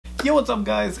Yo, what's up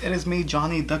guys? It is me,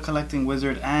 Johnny the Collecting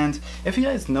Wizard, and if you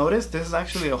guys notice, this is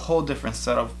actually a whole different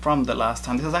setup from the last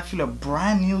time. This is actually a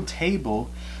brand new table,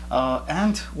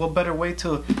 and what better way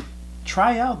to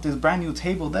try out this brand new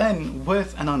table than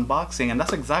with an unboxing, and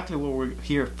that's exactly what we're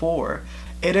here for.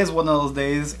 It is one of those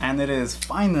days, and it is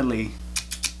finally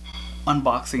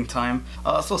unboxing time.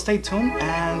 So stay tuned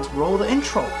and roll the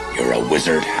intro. You're a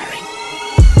wizard, Harry.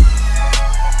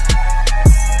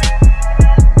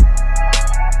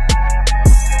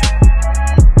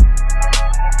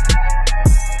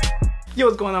 Yo,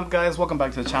 what's going on guys? Welcome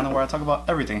back to the channel where I talk about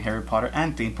everything Harry Potter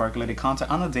and theme park related content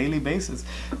on a daily basis.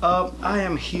 I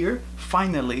am here,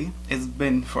 finally. It's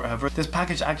been forever. This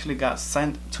package actually got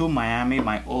sent to Miami,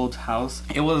 my old house.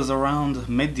 It was around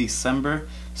mid-December,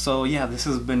 so yeah, this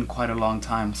has been quite a long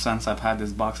time since I've had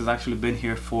this box. It's actually been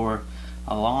here for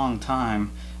a long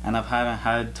time, and I haven't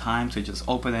had time to just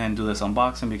open it and do this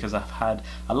unboxing because I've had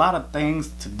a lot of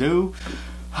things to do.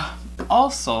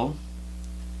 Also,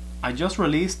 I just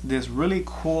released this really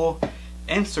cool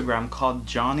Instagram called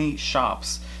Johnny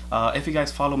Shops. If you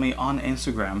guys follow me on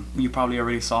Instagram, you probably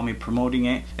already saw me promoting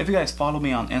it. If you guys follow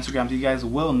me on Instagram, you guys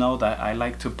will know that I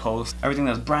like to post everything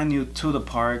that's brand new to the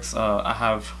parks. I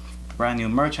have brand new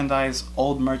merchandise,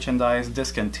 old merchandise,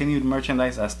 discontinued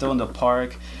merchandise that's still in the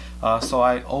park. So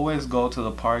I always go to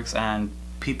the parks and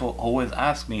people always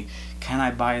ask me, can I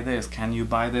buy this? Can you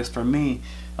buy this for me?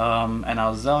 And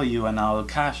I'll Zelle you, and I'll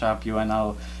Cash App you, and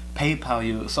I'll PayPal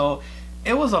you. So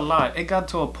it was a lot. It got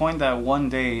to a point that one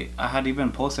day I had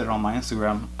even posted on my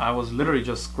Instagram. I was literally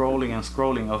just scrolling and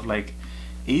scrolling of like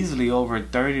easily over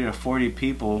 30 to 40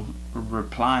 people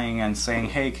replying and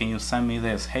saying, hey, can you send me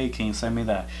this? Hey, can you send me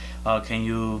that? Can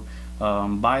you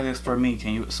buy this for me?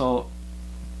 Can you? So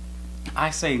I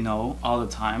say no all the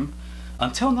time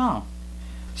until now.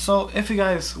 So if you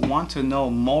guys want to know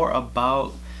more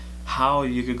about how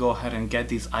you could go ahead and get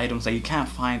these items that you can't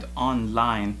find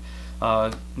online,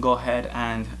 go ahead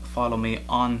and follow me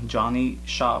on Johnny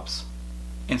Shops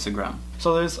Instagram.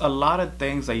 So there's a lot of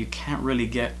things that you can't really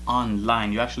get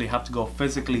online. You actually have to go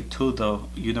physically to the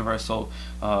Universal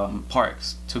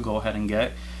parks to go ahead and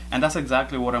get. And that's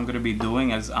exactly what I'm going to be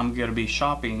doing, is I'm going to be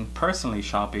shopping, personally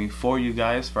shopping for you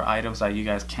guys for items that you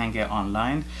guys can't get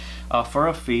online for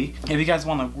a fee. If you guys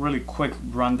want a really quick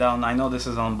rundown, I know this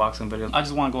is an unboxing video, I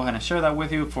just want to go ahead and share that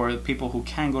with you for people who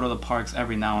can go to the parks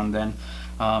every now and then,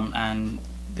 and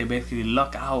they basically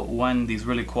luck out when these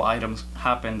really cool items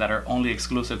happen that are only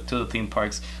exclusive to the theme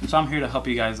parks. So I'm here to help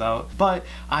you guys out, but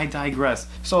I digress.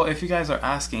 So if you guys are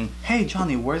asking, hey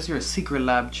Johnny, where's your secret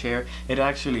lab chair? It's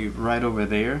actually right over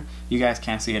there. You guys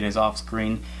can't see it, it's off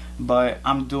screen, but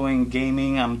I'm doing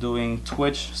gaming, I'm doing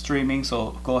Twitch streaming,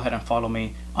 so go ahead and follow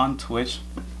me on Twitch,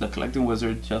 the Collecting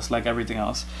Wizard, just like everything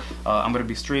else. I'm gonna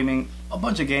be streaming a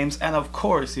bunch of games, and of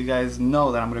course you guys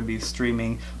know that I'm gonna be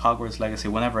streaming Hogwarts Legacy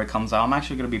whenever it comes out. I'm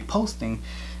actually gonna be posting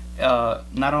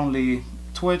not only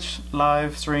Twitch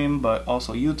live stream but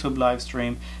also YouTube live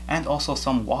stream, and also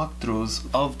some walkthroughs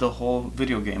of the whole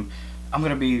video game. I'm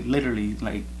gonna be literally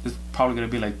like, it's probably gonna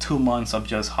be like 2 months of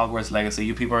just Hogwarts Legacy.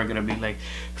 You people are gonna be like,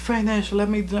 finish, let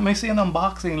me see an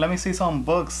unboxing, let me see some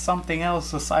books, something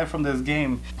else aside from this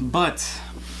game. But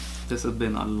this has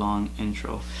been a long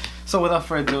intro, so without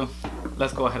further ado,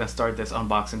 let's go ahead and start this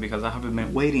unboxing, because I haven't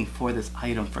been waiting for this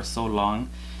item for so long,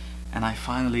 and I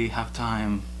finally have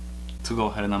time to go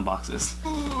ahead and unbox this.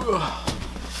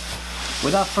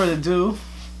 Without further ado,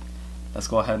 let's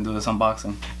go ahead and do this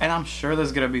unboxing. And I'm sure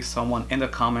there's gonna be someone in the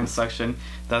comments section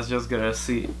that's just gonna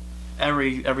see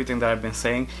everything that I've been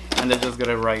saying, and they're just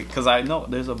gonna write, because I know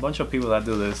there's a bunch of people that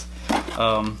do this,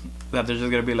 that they're just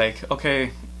gonna be like,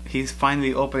 okay, he's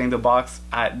finally opening the box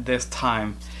at this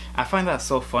time. I find that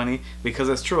so funny, because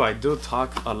it's true, I do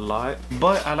talk a lot,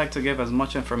 but I like to give as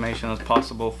much information as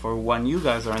possible for when you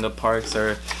guys are in the parks,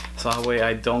 or so that way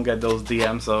I don't get those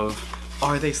DMs of,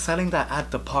 are they selling that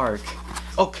at the park?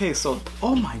 Okay, so,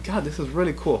 oh my god, this is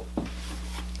really cool.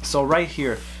 So right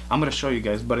here, I'm gonna show you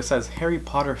guys, but it says Harry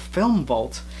Potter Film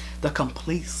Vault, the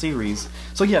complete series.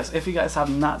 So yes, if you guys have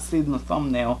not seen the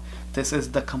thumbnail, this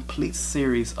is the complete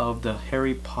series of the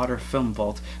Harry Potter Film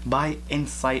Vault by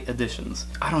Insight Editions.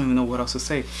 I don't even know what else to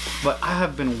say, but I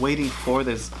have been waiting for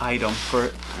this item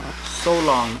for so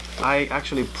long. I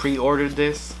actually pre-ordered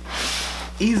this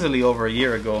easily over a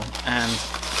year ago, and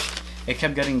it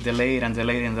kept getting delayed and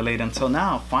delayed and delayed until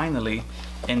now, finally,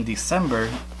 in December,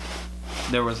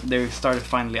 they started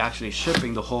finally actually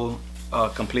shipping the whole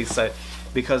complete set.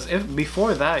 Because if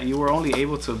before that you were only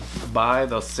able to buy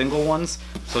the single ones,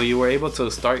 so you were able to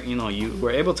start, you know, you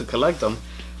were able to collect them,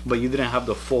 but you didn't have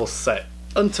the full set.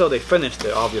 until they finished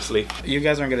it, obviously. You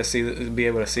guys aren't gonna be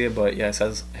able to see it, but yeah, it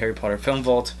says Harry Potter Film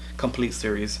Vault Complete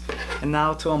Series. And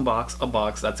now to unbox a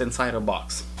box that's inside a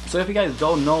box. So if you guys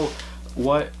don't know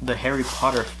what the Harry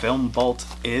Potter Film Vault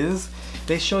is,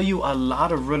 they show you a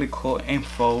lot of really cool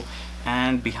info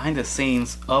and behind the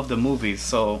scenes of the movies.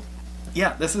 So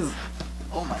yeah, this is,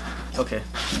 oh my, okay.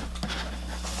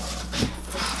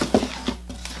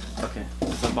 Okay,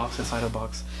 it's a box inside a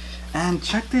box. And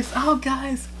check this out,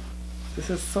 guys. This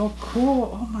is so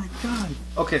cool. Oh my god.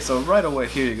 Okay, so right away,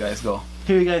 here you guys go.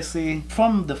 Here you guys see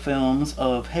from the films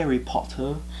of Harry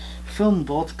Potter Film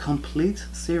Vault Complete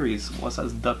Series. Well, it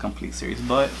says the Complete Series,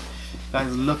 but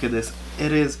guys, look at this.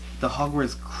 It is the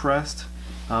Hogwarts crest,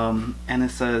 and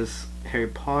it says Harry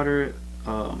Potter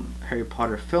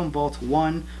Film Vault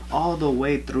 1 all the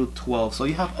way through 12. So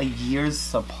you have a year's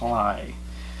supply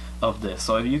of this.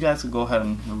 So if you guys could go ahead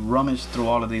and rummage through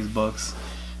all of these books,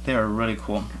 they are really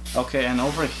cool. Okay, and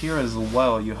over here as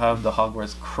well, you have the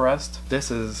Hogwarts crest. This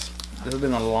has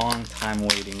been a long time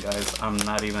waiting, guys. I'm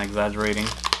not even exaggerating.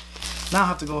 Now I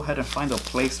have to go ahead and find a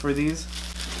place for these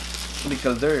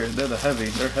because they're heavy.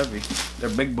 They're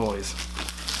big boys.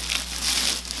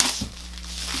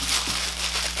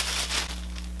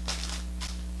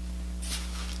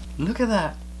 Look at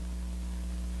that.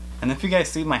 And if you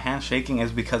guys see my hand shaking,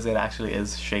 it's because it actually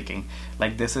is shaking.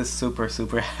 Like, this is super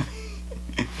heavy.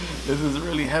 This is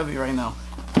really heavy right now.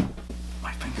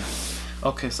 My finger.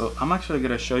 Okay, so I'm actually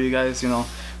gonna show you guys, you know,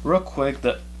 real quick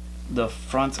the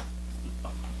front.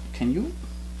 Can you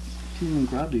even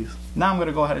grab these? Now I'm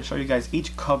gonna go ahead and show you guys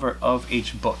each cover of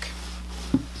each book.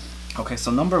 Okay,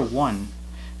 so number 1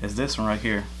 is this one right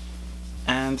here,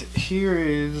 and here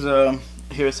is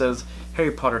here it says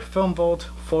Harry Potter Film Vault,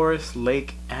 Forest,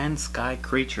 Lake, and Sky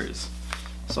Creatures.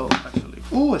 So actually,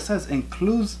 oh, it says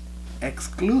includes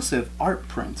exclusive art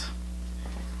print.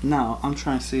 Now I'm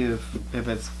trying to see if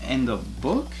it's in the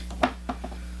book.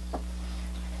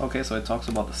 Okay, so it talks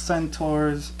about the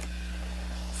centaurs,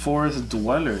 forest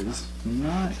dwellers.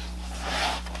 Nice.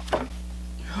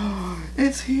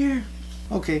 It's here.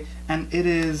 Okay, and it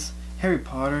is Harry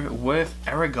Potter with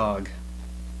Aragog.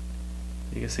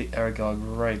 You can see Aragog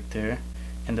right there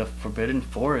in the Forbidden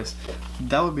Forest.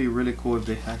 That would be really cool if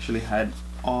they actually had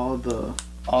all the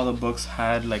books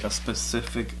had like a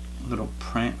specific little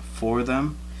print for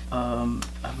them.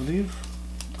 I believe,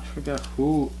 I forgot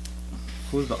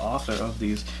who's the author of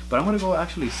these, but I'm gonna go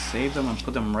actually save them and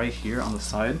put them right here on the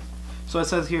side. So it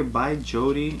says here by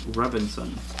Jody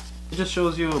Robinson. It just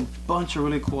shows you a bunch of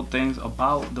really cool things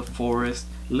about the forest,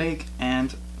 lake,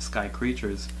 and sky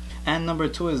creatures. And number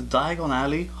 2 is Diagon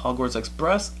Alley, Hogwarts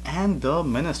Express, and the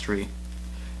Ministry.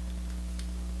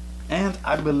 And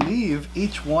I believe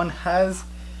each one has,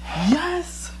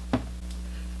 yes!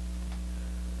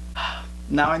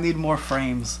 Now I need more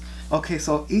frames. Okay,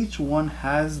 so each one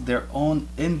has their own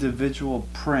individual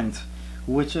print,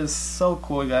 which is so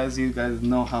cool, guys. You guys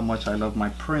know how much I love my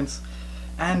prints.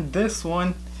 And this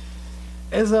one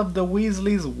is of the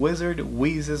Weasley's Wizard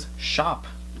Wheezes shop.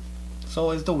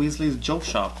 So it's the Weasley's joke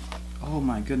shop. Oh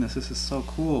my goodness, this is so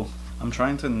cool. I'm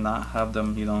trying to not have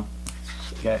them, you know,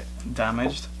 get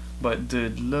damaged. But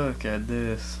dude, look at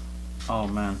this. Oh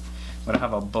man, I'm gonna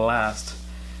have a blast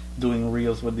doing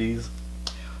reels with these.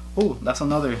 Oh, that's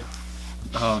another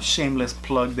shameless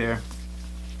plug there.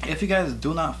 If you guys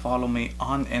do not follow me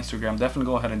on Instagram, definitely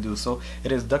go ahead and do so.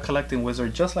 It is The Collecting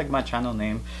Wizard, just like my channel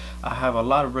name. I have a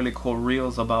lot of really cool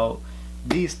reels about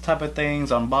these type of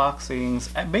things, unboxings,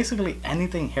 and basically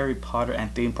anything Harry Potter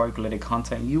and theme park related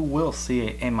content. You will see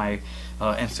it in my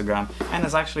Instagram, and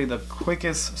it's actually the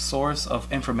quickest source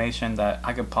of information that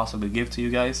I could possibly give to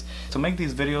you guys. To make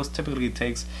these videos typically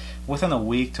takes within a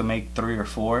week to make 3 or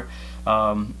 4,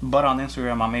 but on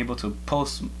Instagram I'm able to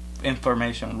post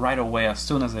information right away as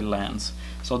soon as it lands.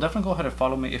 So definitely go ahead and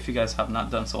follow me if you guys have not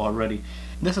done so already.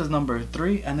 This is number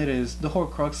 3, and it is the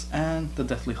Horcrux and the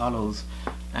Deathly Hallows.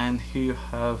 And here you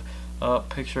have a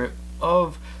picture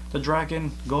of the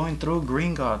dragon going through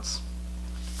Gringotts.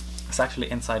 It's actually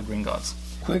inside Gringotts.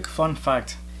 Quick fun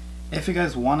fact, if you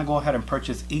guys want to go ahead and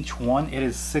purchase each one, it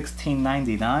is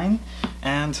 $16.99,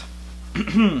 and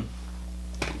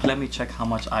let me check how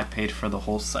much I paid for the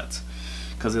whole set,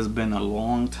 because it's been a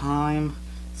long time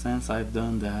since I've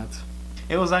done that.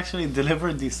 It was actually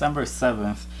delivered December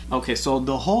 7th. Okay, so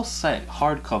the whole set,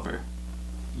 hardcover,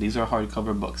 these are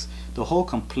hardcover books, the whole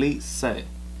complete set,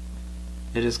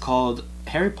 it is called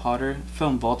Harry Potter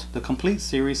Film Vault, the Complete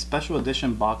Series Special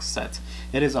Edition Box Set.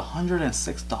 It is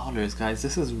 $106, guys.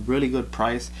 This is really good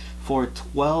price for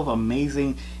 12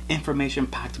 amazing information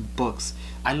packed books.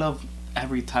 I love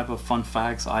every type of fun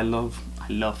facts. I love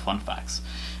fun facts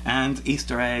and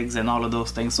Easter eggs and all of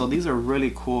those things. So these are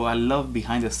really cool. I love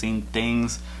behind the scene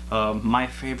things. My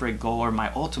favorite goal, or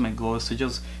my ultimate goal, is to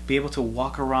just be able to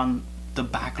walk around the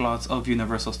backlots of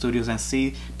Universal Studios and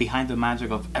see behind the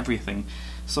magic of everything.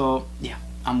 So yeah,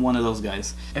 I'm one of those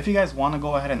guys. If you guys want to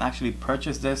go ahead and actually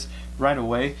purchase this right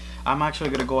away, I'm actually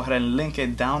going to go ahead and link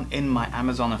it down in my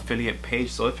Amazon affiliate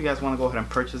page. So if you guys want to go ahead and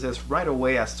purchase this right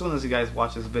away, as soon as you guys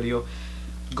watch this video,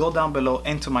 go down below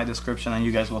into my description and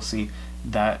you guys will see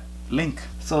that link.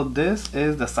 So this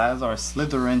is the Salazar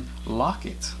Slytherin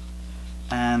locket,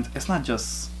 and it's not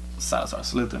just Salazar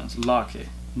Slytherin's locket.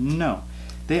 No,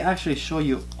 they actually show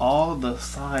you all the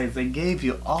sides. They gave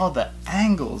you all the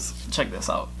angles. Check this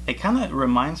out. It kind of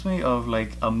reminds me of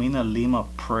like a Mina Lima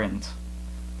print,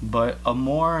 but a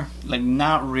more like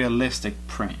not realistic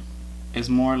print. It's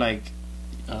more like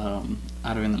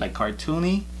I don't know, like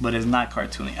cartoony, but it's not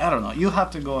cartoony. I don't know. You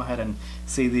have to go ahead and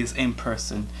see these in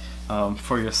person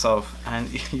for yourself.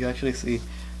 And you actually see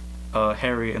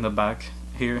Harry in the back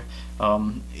here.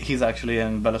 He's actually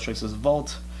in Bellatrix's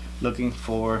vault looking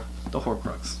for the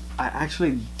Horcrux. I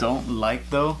actually don't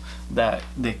like though that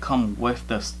they come with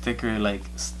the sticker like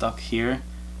stuck here.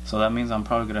 So that means I'm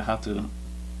probably gonna have to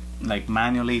like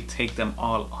manually take them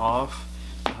all off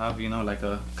to have, you know, like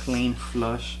a clean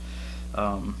flush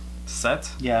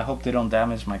set. Yeah, I hope they don't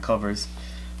damage my covers.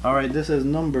 Alright, this is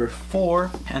number 4,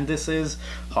 and this is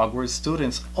Hogwarts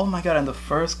Students. Oh my god, and the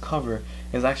first cover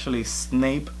is actually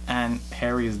Snape and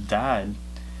Harry's dad.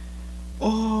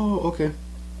 Oh, okay.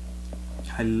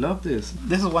 I love this.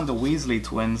 This is when the Weasley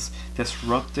twins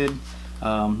disrupted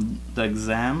the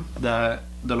exam that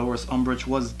Dolores Umbridge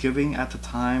was giving at the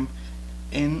time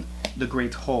in the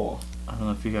Great Hall. I don't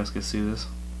know if you guys can see this,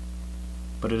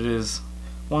 but it is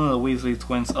one of the Weasley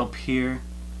twins up here,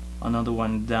 another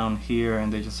one down here,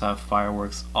 and they just have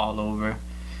fireworks all over.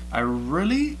 I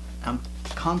really am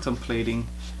contemplating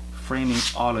framing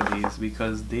all of these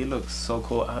because they look so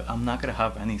cool. I'm not gonna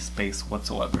have any space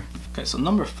whatsoever. Okay, so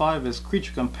number 5 is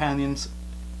Creature Companions,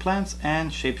 Plants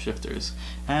and Shapeshifters,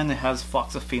 and it has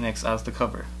Fox the Phoenix as the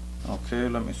cover. Okay,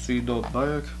 let me see the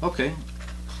back. Okay,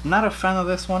 not a fan of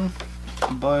this one,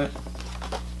 but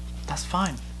that's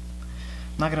fine.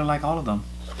 Not gonna like all of them.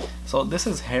 So this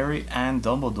is Harry and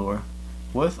Dumbledore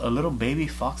with a little baby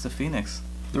Fox the Phoenix.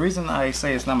 The reason I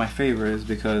say it's not my favorite is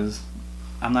because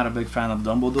I'm not a big fan of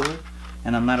Dumbledore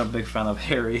and I'm not a big fan of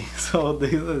Harry. So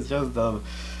this is just the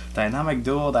dynamic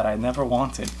duo that I never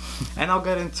wanted. And I'll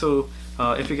get into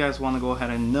if you guys want to go ahead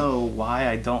and know why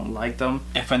I don't like them.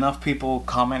 If enough people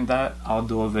comment that, I'll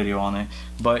do a video on it.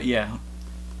 But yeah,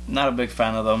 not a big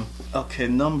fan of them. Okay,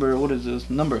 what is this?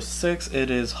 Number 6, it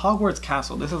is Hogwarts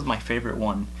Castle. This is my favorite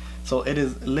one. So it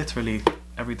is literally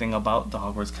everything about the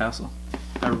Hogwarts Castle.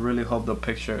 I really hope the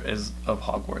picture is of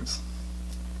Hogwarts.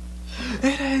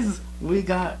 It is! We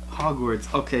got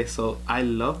Hogwarts. Okay, so I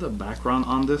love the background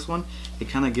on this one. It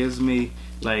kind of gives me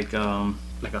like a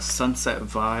sunset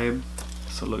vibe.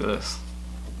 So look at this.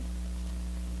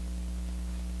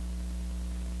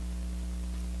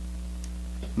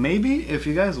 Maybe if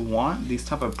you guys want these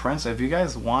type of prints, if you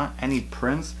guys want any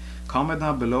prints, comment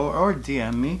down below or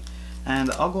DM me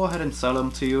and I'll go ahead and sell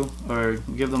them to you or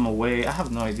give them away. I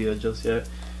have no idea just yet,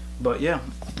 but yeah,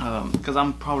 because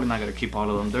I'm probably not gonna keep all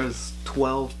of them. There's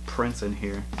 12 prints in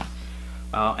here,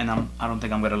 and I don't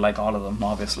think I'm gonna like all of them,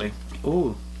 obviously.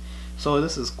 Ooh, so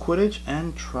this is Quidditch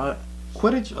and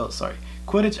Quidditch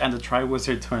and the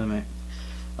Triwizard Tournament,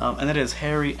 and it is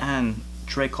Harry and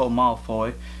Draco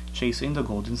Malfoy chasing the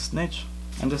Golden Snitch,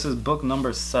 and this is book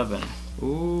number 7.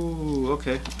 Ooh,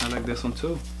 okay, I like this one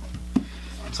too.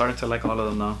 I'm starting to like all of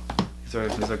them now.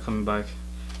 These are coming back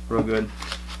real good.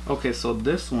 Okay, so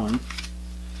this one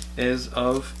is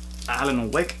of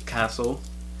Alan Wake Castle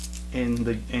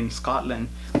in Scotland,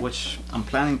 which I'm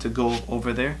planning to go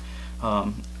over there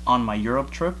on my Europe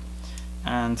trip,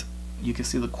 and you can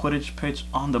see the Quidditch pitch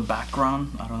on the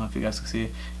background. I don't know if you guys can see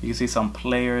it. You can see some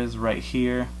players right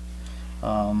here.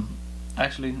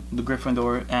 Actually, the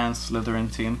Gryffindor and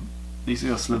Slytherin team. You see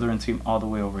the Slytherin team all the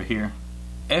way over here.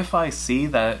 If I see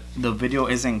that the video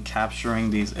isn't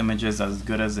capturing these images as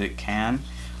good as it can,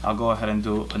 I'll go ahead and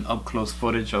do an up-close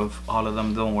footage of all of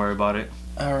them. Don't worry about it.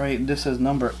 Alright, this is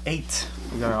number 8.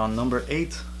 We got on number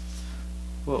 8.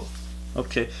 Whoa.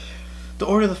 Okay. The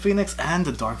Order of the Phoenix and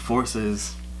the Dark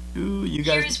Forces. Ooh, you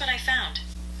guys... Here's what I found.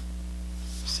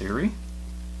 Siri?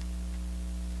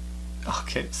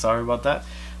 Okay, sorry about that.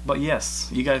 But yes,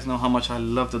 you guys know how much I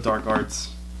love the dark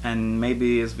arts. And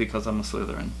maybe it's because I'm a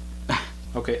Slytherin.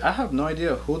 Okay, I have no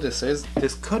idea who this is.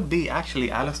 This could be actually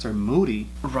Alistair Moody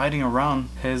riding around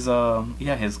his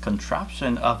his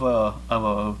contraption of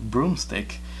a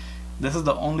broomstick. This is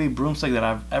the only broomstick that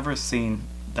I've ever seen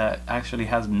that actually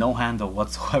has no handle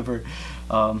whatsoever.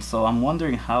 So I'm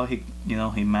wondering how he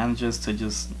manages to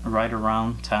just ride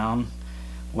around town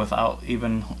without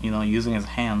even using his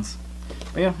hands.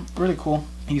 But yeah, really cool.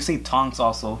 You see Tonks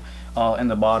also in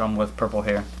the bottom with purple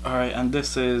hair. Alright, and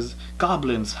this is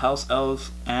Goblins, House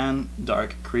Elves, and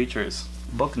Dark Creatures,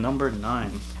 book number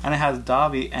 9. And it has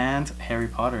Dobby and Harry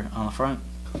Potter on the front.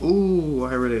 Ooh,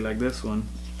 I really like this one.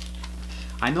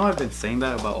 I know I've been saying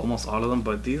that about almost all of them,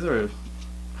 but these are,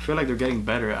 I feel like they're getting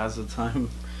better as the time,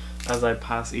 as I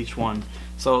pass each one.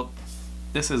 So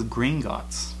this is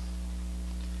Gringotts.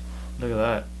 Look at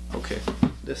that. Okay,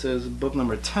 this is book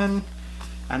number 10,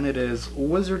 and it is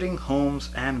Wizarding Homes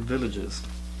and Villages.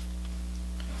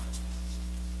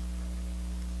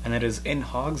 And it is in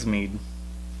Hogsmeade.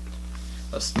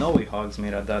 A snowy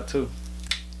Hogsmeade at that too.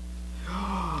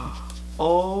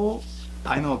 Oh,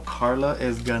 I know Carla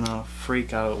is gonna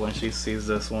freak out when she sees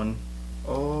this one.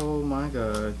 Oh my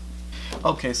god.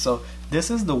 Okay, so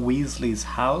this is the Weasley's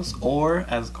house, or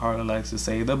as Carla likes to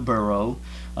say, the burrow.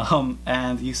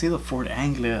 And you see the Ford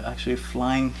Anglia actually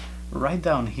flying right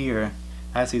down here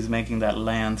as he's making that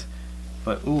land.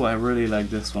 But ooh, I really like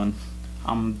this one.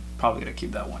 I'm probably gonna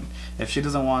keep that one. If she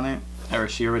doesn't want it, or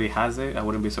she already has it, I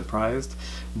wouldn't be surprised,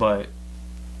 but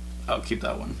I'll keep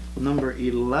that one. Number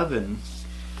 11.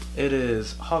 It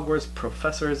is Hogwarts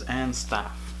Professors and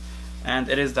Staff. And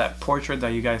it is that portrait that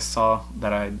you guys saw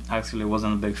that I actually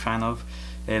wasn't a big fan of.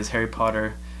 It is Harry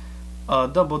Potter,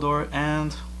 Dumbledore,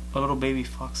 and a little baby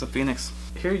Fox the Phoenix.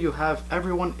 Here you have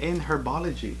everyone in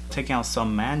Herbology taking out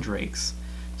some mandrakes.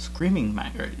 Shrieking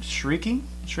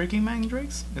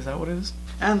mandrakes? Is that what it is?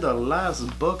 And the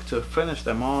last book to finish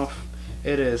them off,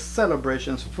 it is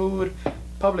Celebrations Food,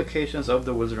 Publications of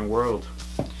the Wizarding World.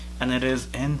 And it is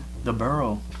in the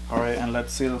burrow. Alright, and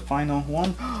let's see the final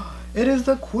one. It is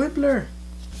the Quibbler.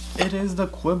 It is the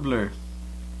Quibbler.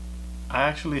 I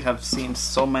actually have seen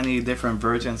so many different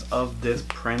versions of this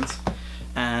print,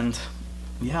 and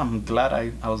yeah, I'm glad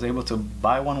I was able to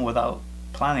buy one without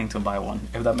planning to buy one,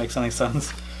 if that makes any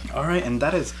sense. Alright, and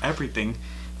that is everything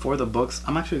for the books.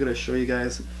 I'm actually going to show you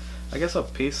guys, I guess, a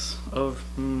piece of,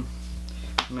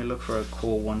 let me look for a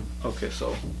cool one. Okay,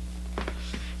 so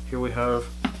here we have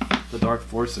the Dark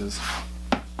Forces.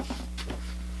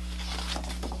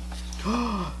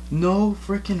 No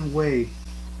freaking way.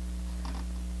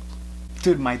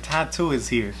 Dude, my tattoo is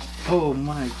here. Oh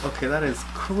my, okay, that is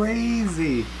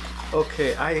crazy.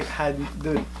 Okay,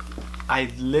 dude,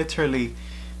 I literally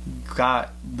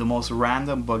got the most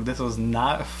random book. This was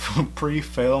not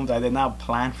pre-filmed. I did not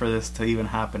plan for this to even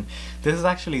happen. This is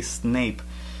actually Snape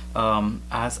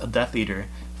as a Death Eater.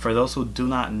 For those who do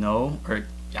not know, or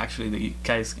actually you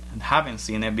guys haven't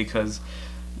seen it, because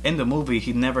in the movie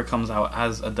he never comes out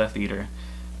as a Death Eater.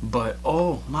 But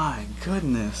oh my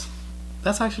goodness,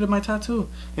 that's actually my tattoo.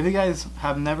 If you guys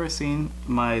have never seen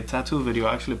my tattoo video,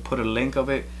 I actually put a link of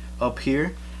it up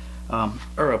here,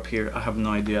 or up here, I have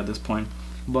no idea at this point.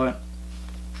 But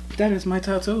that is my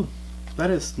tattoo. That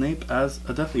is Snape as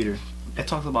a Death Eater. It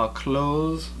talks about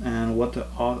clothes and what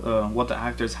the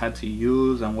actors had to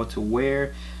use and what to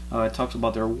wear. It talks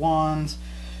about their wands.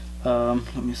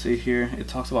 Let me see here. It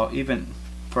talks about, even,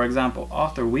 for example,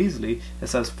 Arthur Weasley. It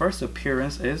says first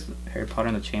appearance is Harry Potter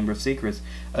and the Chamber of Secrets.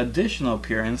 Additional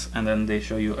appearance, and then they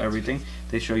show you everything.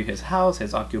 They show you his house,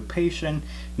 his occupation,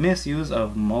 misuse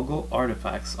of Muggle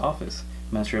artifacts, office,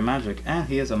 Master of Magic, and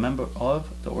he is a member of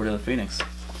the Order of the Phoenix.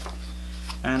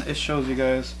 And it shows you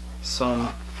guys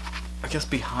some, I guess,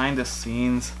 behind the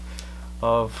scenes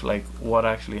of like what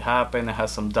actually happened. It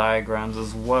has some diagrams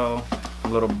as well,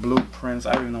 little blueprints.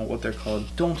 I don't even know what they're called.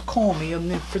 Don't call me a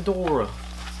Nymphadora.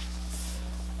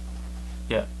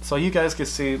 Yeah, so you guys can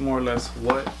see more or less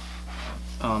what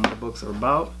the books are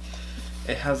about.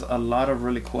 It has a lot of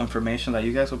really cool information that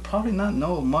you guys would probably not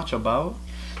know much about.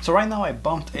 So right now I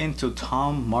bumped into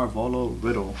Tom Marvolo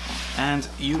Riddle, and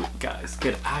you guys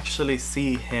could actually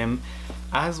see him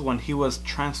as when he was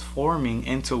transforming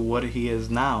into what he is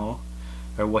now,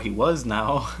 or what he was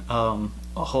now,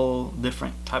 a whole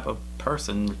different type of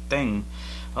person thing.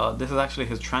 This is actually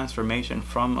his transformation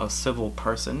from a civil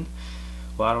person.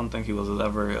 Well, I don't think he was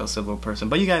ever a civil person,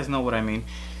 but you guys know what I mean.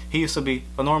 He used to be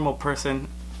a normal person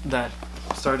that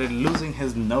started losing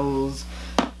his nose,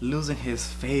 losing his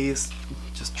face,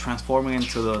 just transforming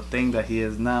into the thing that he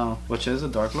is now, which is a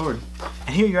Dark Lord.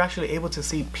 And here you're actually able to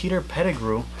see Peter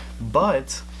Pettigrew,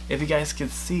 but if you guys can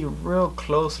see real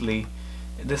closely,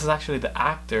 This is actually the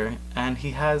actor, and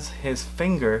he has his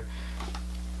finger,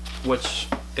 which,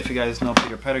 if you guys know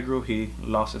Peter Pettigrew, he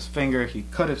lost his finger, he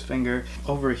cut his finger.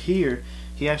 Over here,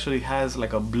 he actually has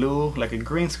like a blue, like a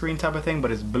green screen type of thing,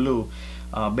 but it's blue.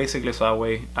 Basically, so that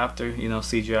way, after, you know,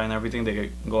 CGI and everything, they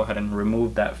could go ahead and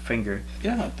remove that finger.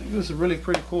 Yeah, I think this is really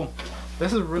pretty cool.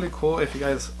 This is really cool if you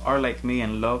guys are like me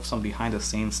and love some behind the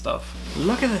scenes stuff.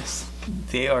 Look at this.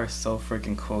 They are so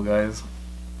freaking cool, guys.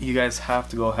 You guys have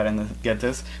to go ahead and get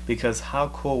this, because how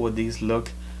cool would these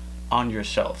look on your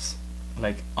shelves?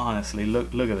 Like, honestly, look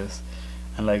at this.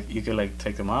 And like, you could like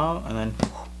take them out and then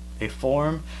they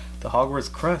form the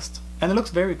Hogwarts crest, and it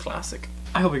looks very classic.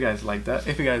 I hope you guys liked that.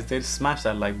 If you guys did, smash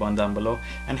that like button down below.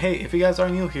 And hey, if you guys are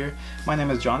new here, my name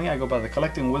is Johnny. I go by the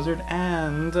Collecting Wizard,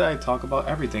 and I talk about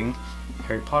everything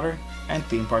Harry Potter and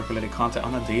theme park related content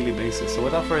on a daily basis. So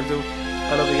without further ado,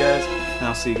 I love you guys, and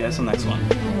I'll see you guys in the next one.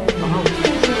 I'm out.